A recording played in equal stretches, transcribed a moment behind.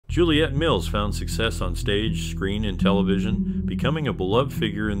Juliet Mills found success on stage, screen, and television, becoming a beloved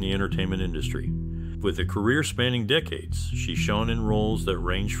figure in the entertainment industry. With a career spanning decades, she shone in roles that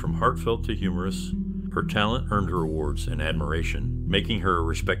ranged from heartfelt to humorous. Her talent earned her awards and admiration, making her a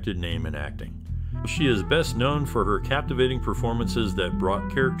respected name in acting. She is best known for her captivating performances that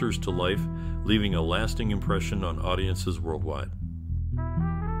brought characters to life, leaving a lasting impression on audiences worldwide.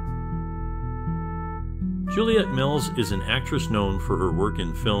 Juliet Mills is an actress known for her work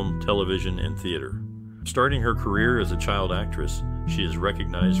in film, television, and theater. Starting her career as a child actress, she is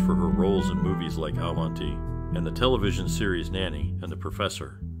recognized for her roles in movies like Avanti and the television series Nanny and The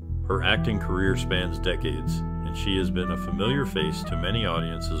Professor. Her acting career spans decades, and she has been a familiar face to many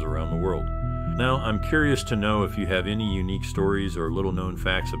audiences around the world. Now, I'm curious to know if you have any unique stories or little-known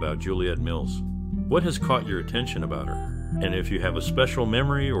facts about Juliet Mills. What has caught your attention about her? And if you have a special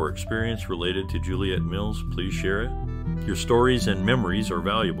memory or experience related to Juliet Mills, please share it. Your stories and memories are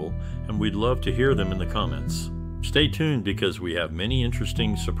valuable, and we'd love to hear them in the comments. Stay tuned because we have many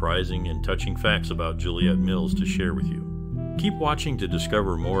interesting, surprising, and touching facts about Juliet Mills to share with you. Keep watching to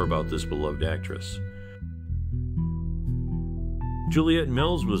discover more about this beloved actress. Juliet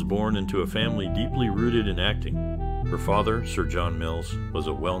Mills was born into a family deeply rooted in acting. Her father, Sir John Mills, was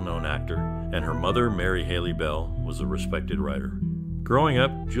a well-known actor, and her mother, Mary Haley Bell, was a respected writer. Growing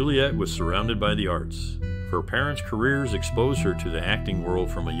up, Juliet was surrounded by the arts. Her parents' careers exposed her to the acting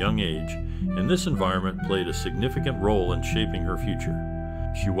world from a young age, and this environment played a significant role in shaping her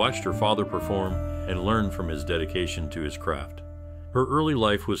future. She watched her father perform and learned from his dedication to his craft. Her early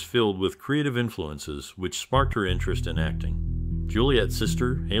life was filled with creative influences, which sparked her interest in acting. Juliet's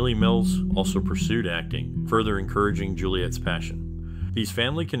sister, Haley Mills, also pursued acting, further encouraging Juliet's passion. These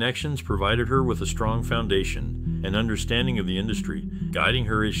family connections provided her with a strong foundation and understanding of the industry, guiding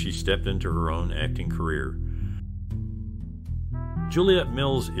her as she stepped into her own acting career. Juliet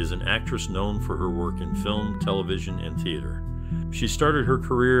Mills is an actress known for her work in film, television, and theater. She started her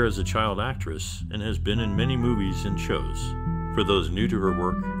career as a child actress and has been in many movies and shows. For those new to her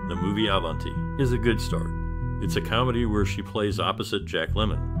work, the movie Avanti is a good start. It's a comedy where she plays opposite Jack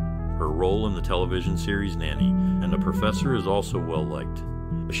Lemmon. Her role in the television series Nanny and The Professor is also well liked.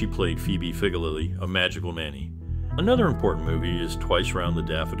 She played Phoebe Figalili, a magical nanny. Another important movie is Twice Round the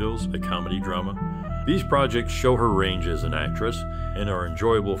Daffodils, a comedy drama. These projects show her range as an actress and are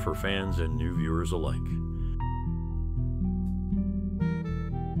enjoyable for fans and new viewers alike.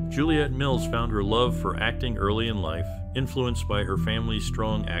 Juliet Mills found her love for acting early in life, influenced by her family's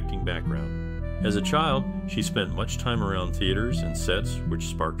strong acting background. As a child, she spent much time around theaters and sets, which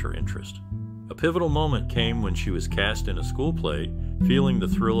sparked her interest. A pivotal moment came when she was cast in a school play, feeling the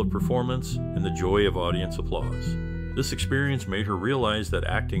thrill of performance and the joy of audience applause. This experience made her realize that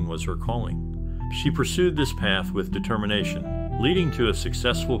acting was her calling. She pursued this path with determination, leading to a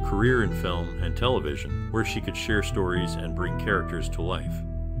successful career in film and television, where she could share stories and bring characters to life.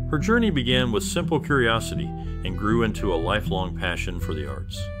 Her journey began with simple curiosity and grew into a lifelong passion for the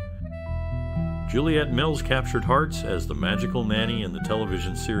arts. Juliet Mills captured hearts as the magical nanny in the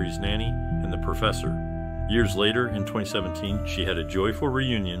television series Nanny and The Professor. Years later, in 2017, she had a joyful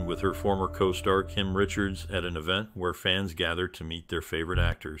reunion with her former co-star Kim Richards at an event where fans gathered to meet their favorite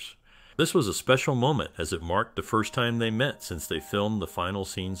actors. This was a special moment as it marked the first time they met since they filmed the final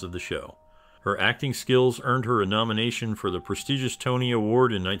scenes of the show. Her acting skills earned her a nomination for the prestigious Tony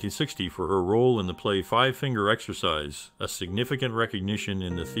Award in 1960 for her role in the play Five Finger Exercise, a significant recognition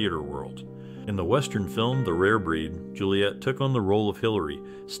in the theater world. In the Western film The Rare Breed, Juliet took on the role of Hillary,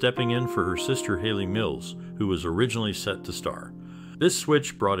 stepping in for her sister Haley Mills, who was originally set to star. This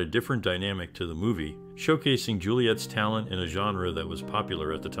switch brought a different dynamic to the movie, showcasing Juliet's talent in a genre that was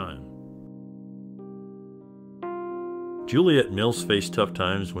popular at the time. Juliet Mills faced tough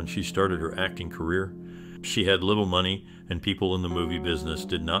times when she started her acting career. She had little money, and people in the movie business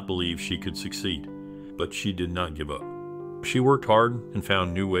did not believe she could succeed. But she did not give up. She worked hard and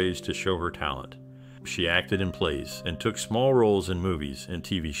found new ways to show her talent. She acted in plays and took small roles in movies and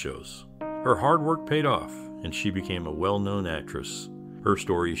TV shows. Her hard work paid off, and she became a well-known actress. Her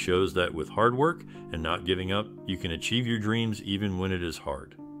story shows that with hard work and not giving up, you can achieve your dreams even when it is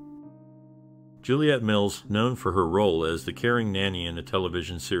hard. Juliet Mills, known for her role as the caring nanny in the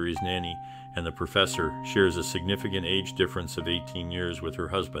television series Nanny and The Professor, shares a significant age difference of 18 years with her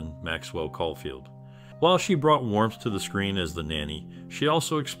husband, Maxwell Caulfield. While she brought warmth to the screen as the nanny, she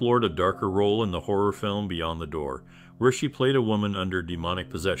also explored a darker role in the horror film Beyond the Door, where she played a woman under demonic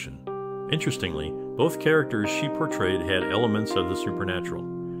possession. Interestingly, both characters she portrayed had elements of the supernatural.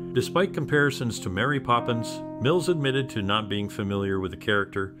 Despite comparisons to Mary Poppins, Mills admitted to not being familiar with the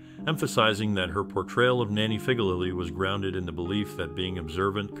character, emphasizing that her portrayal of Nanny Figolilly was grounded in the belief that being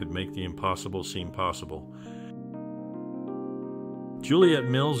observant could make the impossible seem possible. Juliet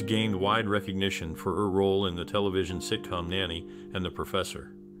Mills gained wide recognition for her role in the television sitcom Nanny and the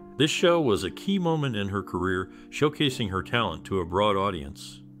Professor. This show was a key moment in her career, showcasing her talent to a broad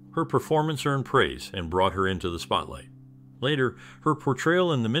audience. Her performance earned praise and brought her into the spotlight. Later, her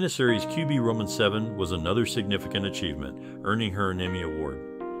portrayal in the miniseries QB Roman 7 was another significant achievement, earning her an Emmy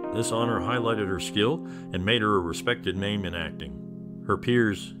Award. This honor highlighted her skill and made her a respected name in acting. Her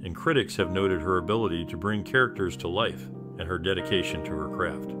peers and critics have noted her ability to bring characters to life and her dedication to her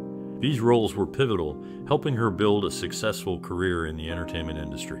craft. These roles were pivotal, helping her build a successful career in the entertainment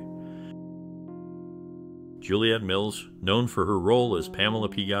industry. Juliet Mills, known for her role as Pamela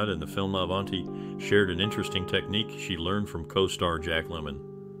Pigot in the film Avanti, shared an interesting technique she learned from co-star Jack Lemmon.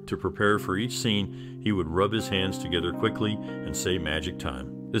 To prepare for each scene, he would rub his hands together quickly and say magic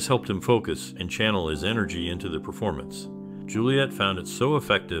time. This helped him focus and channel his energy into the performance. Juliet found it so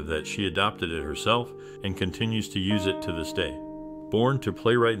effective that she adopted it herself and continues to use it to this day. Born to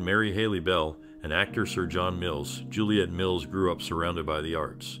playwright Mary Haley Bell and actor Sir John Mills, Juliet Mills grew up surrounded by the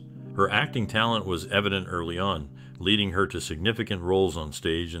arts. Her acting talent was evident early on, leading her to significant roles on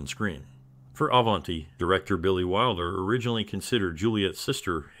stage and screen. For Avanti, director Billy Wilder originally considered Juliet's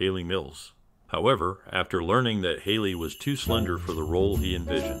sister, Haley Mills. However, after learning that Haley was too slender for the role he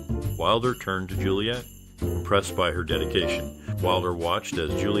envisioned, Wilder turned to Juliet. Impressed by her dedication, Wilder watched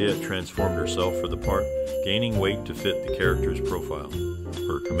as Juliet transformed herself for the part, gaining weight to fit the character's profile.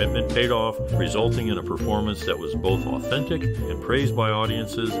 Her commitment paid off, resulting in a performance that was both authentic and praised by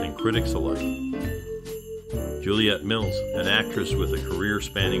audiences and critics alike. Juliet Mills, an actress with a career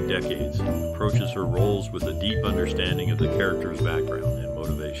spanning decades, approaches her roles with a deep understanding of the character's background and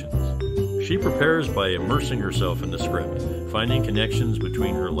motivations. She prepares by immersing herself in the script, finding connections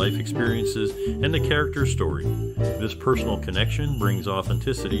between her life experiences and the character's story. This personal connection brings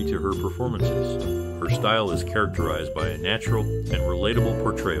authenticity to her performances. Her style is characterized by a natural and relatable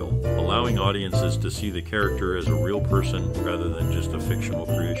portrayal, allowing audiences to see the character as a real person rather than just a fictional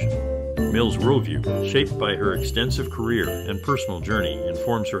creation. Mills' worldview, shaped by her extensive career and personal journey,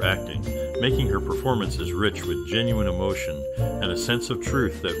 informs her acting, making her performances rich with genuine emotion and a sense of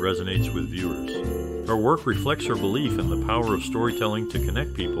truth that resonates with viewers. Her work reflects her belief in the power of storytelling to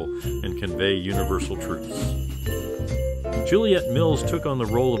connect people and convey universal truths. Juliet Mills took on the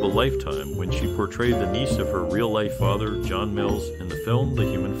role of a lifetime when she portrayed the niece of her real-life father, John Mills, in the film The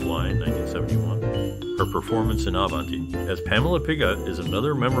Human Fly in 1971. Her performance in Avanti as Pamela Pigot is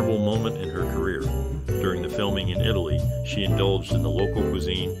another memorable moment in her career. During the filming in Italy, she indulged in the local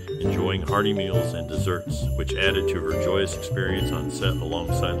cuisine, enjoying hearty meals and desserts, which added to her joyous experience on set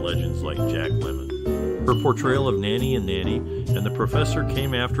alongside legends like Jack Lemmon. Her portrayal of Nanny and Nanny and the Professor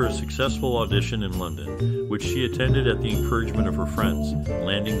came after a successful audition in London, which she attended at the encouragement of her friends,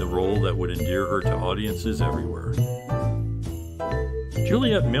 landing the role that would endear her to audiences everywhere.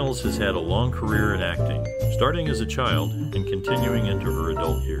 Juliet Mills has had a long career in acting, starting as a child and continuing into her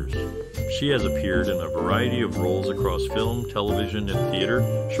adult years. She has appeared in a variety of roles across film, television, and theater,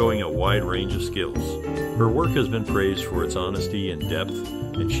 showing a wide range of skills. Her work has been praised for its honesty and depth,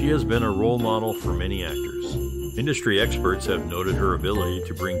 and she has been a role model for many actors. Industry experts have noted her ability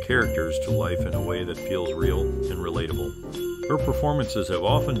to bring characters to life in a way that feels real and relatable. Her performances have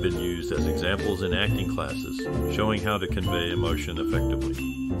often been used as examples in acting classes, showing how to convey emotion effectively.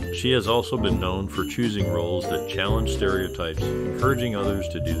 She has also been known for choosing roles that challenge stereotypes, encouraging others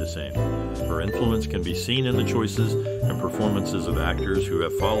to do the same. Her influence can be seen in the choices and performances of actors who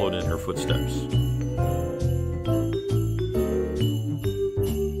have followed in her footsteps.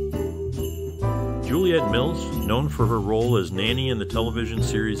 Juliet Mills, known for her role as Nanny in the television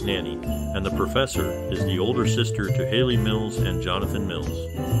series Nanny, and the Professor, is the older sister to Haley Mills and Jonathan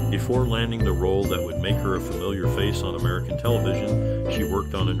Mills. Before landing the role that would make her a familiar face on American television, she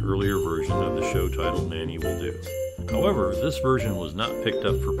worked on an earlier version of the show titled Nanny Will Do. However, this version was not picked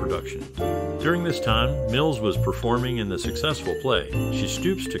up for production. During this time, Mills was performing in the successful play She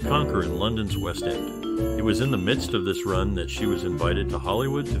Stoops to Conquer in London's West End. It was in the midst of this run that she was invited to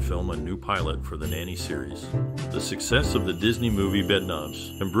Hollywood to film a new pilot for the Nanny series. The success of the Disney movie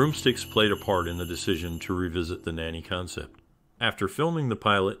Bedknobs and Broomsticks played a part in the decision to revisit the Nanny concept. After filming the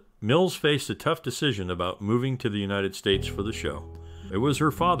pilot, Mills faced a tough decision about moving to the United States for the show. It was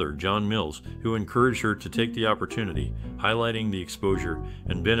her father, John Mills, who encouraged her to take the opportunity, highlighting the exposure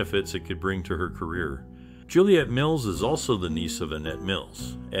and benefits it could bring to her career. Juliet Mills is also the niece of Annette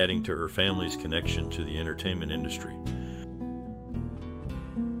Mills, adding to her family's connection to the entertainment industry.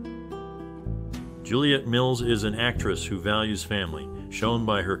 Juliet Mills is an actress who values family, shown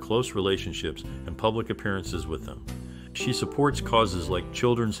by her close relationships and public appearances with them. She supports causes like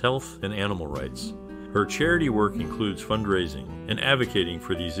children's health and animal rights. Her charity work includes fundraising and advocating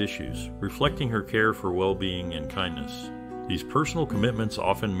for these issues, reflecting her care for well-being and kindness. These personal commitments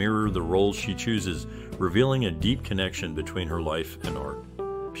often mirror the roles she chooses, revealing a deep connection between her life and art.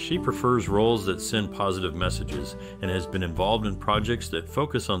 She prefers roles that send positive messages and has been involved in projects that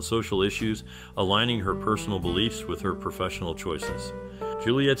focus on social issues, aligning her personal beliefs with her professional choices.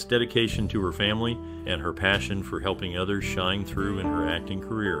 Juliet's dedication to her family and her passion for helping others shine through in her acting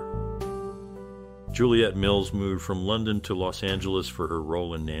career. Juliet Mills moved from London to Los Angeles for her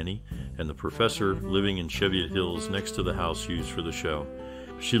role in Nanny and the Professor, living in Cheviot Hills next to the house used for the show.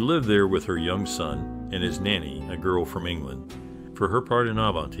 She lived there with her young son and his nanny, a girl from England. For her part in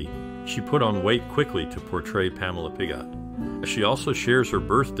Avanti, she put on weight quickly to portray Pamela Piggott. She also shares her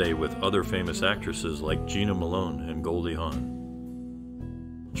birthday with other famous actresses like Gina Malone and Goldie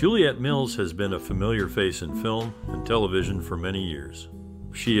Hawn. Juliet Mills has been a familiar face in film and television for many years.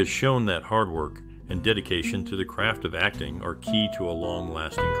 She has shown that hard work and dedication to the craft of acting are key to a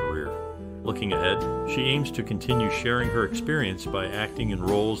long-lasting career. Looking ahead, she aims to continue sharing her experience by acting in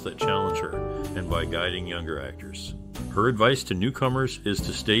roles that challenge her and by guiding younger actors. Her advice to newcomers is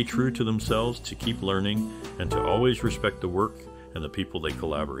to stay true to themselves, to keep learning, and to always respect the work and the people they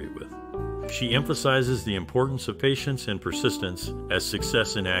collaborate with. She emphasizes the importance of patience and persistence, as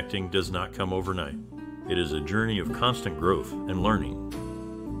success in acting does not come overnight. It is a journey of constant growth and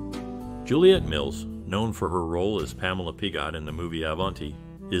learning. Juliet Mills, known for her role as Pamela Piggott in the movie Avanti,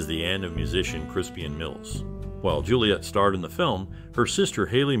 is the aunt of musician Crispian Mills. While Juliet starred in the film, her sister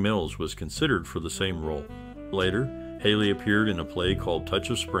Hayley Mills was considered for the same role. Later, Hayley appeared in a play called Touch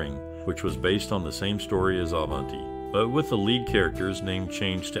of Spring, which was based on the same story as Avanti, but with the lead character's name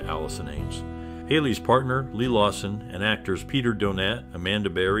changed to Allison Ames. Hayley's partner, Lee Lawson, and actors Peter Donat, Amanda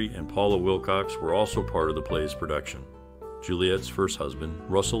Berry, and Paula Wilcox were also part of the play's production. Juliet's first husband,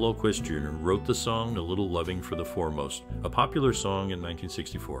 Russell O'Quist Jr., wrote the song A Little Loving for the Foremost, a popular song in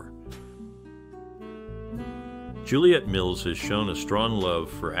 1964. Juliet Mills has shown a strong love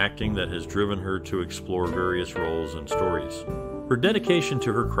for acting that has driven her to explore various roles and stories. Her dedication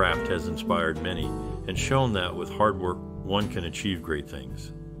to her craft has inspired many and shown that with hard work, one can achieve great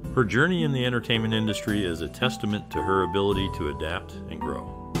things. Her journey in the entertainment industry is a testament to her ability to adapt and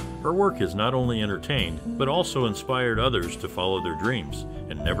grow. Her work has not only entertained, but also inspired others to follow their dreams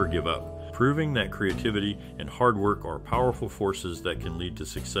and never give up, proving that creativity and hard work are powerful forces that can lead to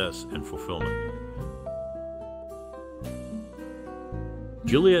success and fulfillment.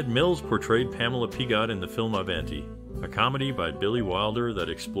 Juliet Mills portrayed Pamela Piggott in the film Avanti, a comedy by Billy Wilder that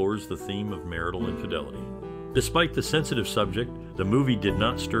explores the theme of marital infidelity. Despite the sensitive subject, the movie did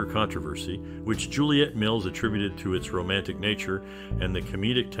not stir controversy, which Juliet Mills attributed to its romantic nature and the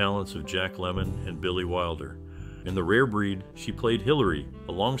comedic talents of Jack Lemmon and Billy Wilder. In The Rare Breed, she played Hillary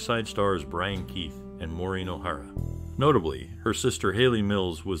alongside stars Brian Keith and Maureen O'Hara. Notably, her sister Hayley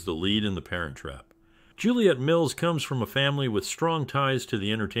Mills was the lead in The Parent Trap. Juliet Mills comes from a family with strong ties to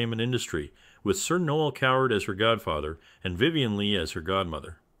the entertainment industry, with Sir Noel Coward as her godfather and Vivien Leigh as her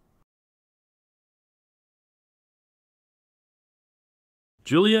godmother.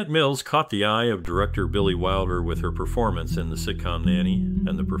 Juliet Mills caught the eye of director Billy Wilder with her performance in the sitcom Nanny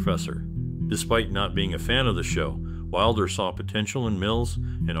and The Professor. Despite not being a fan of the show, Wilder saw potential in Mills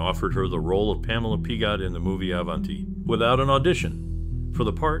and offered her the role of Pamela Piggott in the movie Avanti, without an audition. For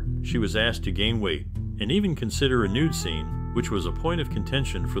the part, she was asked to gain weight and even consider a nude scene, which was a point of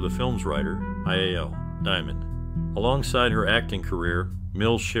contention for the film's writer, IAL Diamond. Alongside her acting career,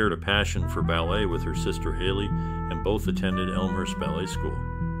 Mills shared a passion for ballet with her sister Hayley, and both attended Elmhurst Ballet School.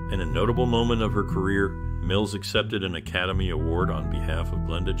 In a notable moment of her career, Mills accepted an Academy Award on behalf of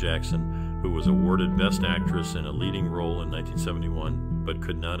Glenda Jackson, who was awarded Best Actress in a leading role in 1971, but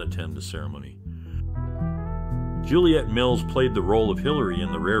could not attend the ceremony. Juliet Mills played the role of Hillary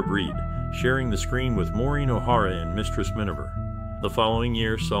in The Rare Breed, sharing the screen with Maureen O'Hara in Mistress Miniver. The following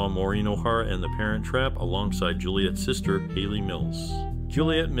year saw Maureen O'Hara in The Parent Trap alongside Juliet's sister, Hayley Mills.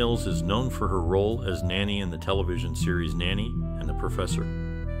 Juliet Mills is known for her role as Nanny in the television series Nanny and The Professor.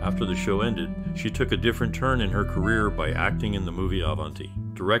 After the show ended, she took a different turn in her career by acting in the movie Avanti,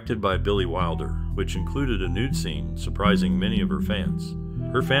 directed by Billy Wilder, which included a nude scene, surprising many of her fans.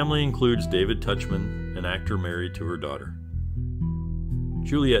 Her family includes David Touchman, an actor married to her daughter.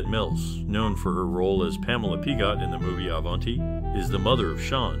 Juliet Mills, known for her role as Pamela Piggott in the movie Avanti, is the mother of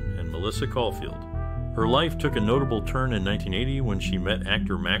Sean and Melissa Caulfield. Her life took a notable turn in 1980 when she met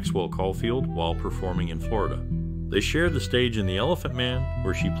actor Maxwell Caulfield while performing in Florida. They shared the stage in The Elephant Man,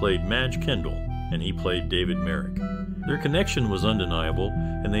 where she played Madge Kendall, and he played David Merrick. Their connection was undeniable,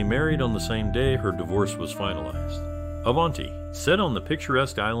 and they married on the same day her divorce was finalized. Avanti, set on the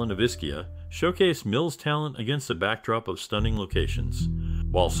picturesque island of Ischia, showcased Mills' talent against a backdrop of stunning locations.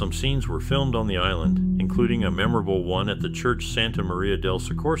 While some scenes were filmed on the island, including a memorable one at the church Santa Maria del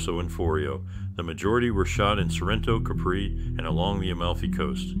Soccorso in Forio, the majority were shot in Sorrento, Capri, and along the Amalfi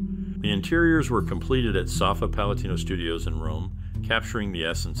coast. The interiors were completed at Safa Palatino Studios in Rome, capturing the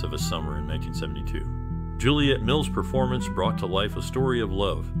essence of a summer in 1972. Juliet Mills' performance brought to life a story of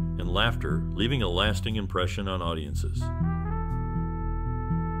love and laughter, leaving a lasting impression on audiences.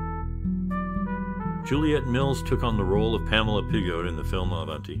 Juliet Mills took on the role of Pamela Pigot in the film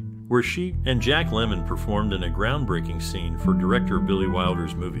Avanti, where she and Jack Lemmon performed in a groundbreaking scene for director Billy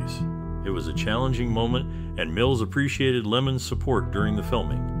Wilder's movies. It was a challenging moment, and Mills appreciated Lemmon's support during the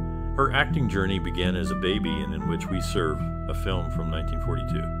filming. Her acting journey began as a baby in Which We Serve, a film from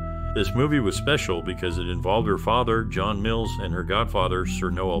 1942. This movie was special because it involved her father, John Mills, and her godfather, Sir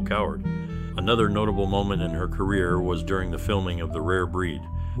Noel Coward. Another notable moment in her career was during the filming of The Rare Breed,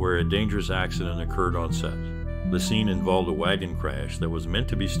 where a dangerous accident occurred on set. The scene involved a wagon crash that was meant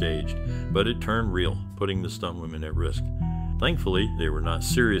to be staged, but it turned real, putting the stuntwomen at risk. Thankfully, they were not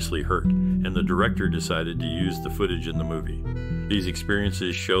seriously hurt, and the director decided to use the footage in the movie. These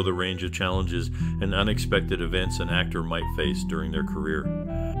experiences show the range of challenges and unexpected events an actor might face during their career.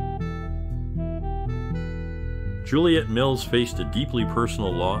 Juliet Mills faced a deeply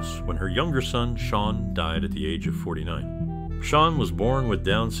personal loss when her younger son, Sean, died at the age of 49. Sean was born with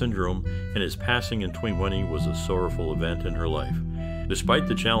Down syndrome, and his passing in 2020 was a sorrowful event in her life. Despite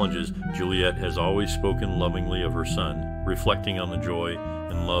the challenges, Juliet has always spoken lovingly of her son, reflecting on the joy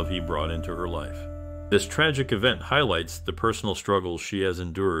and love he brought into her life. This tragic event highlights the personal struggles she has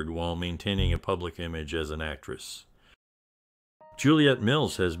endured while maintaining a public image as an actress. Juliet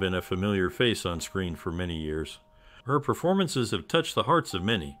Mills has been a familiar face on screen for many years. Her performances have touched the hearts of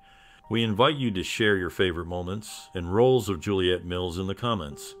many. We invite you to share your favorite moments and roles of Juliet Mills in the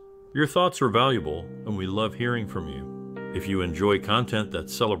comments. Your thoughts are valuable, and we love hearing from you. If you enjoy content that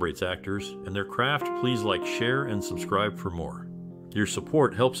celebrates actors and their craft, please like, share, and subscribe for more. Your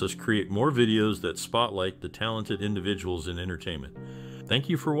support helps us create more videos that spotlight the talented individuals in entertainment. Thank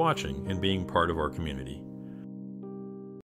you for watching and being part of our community.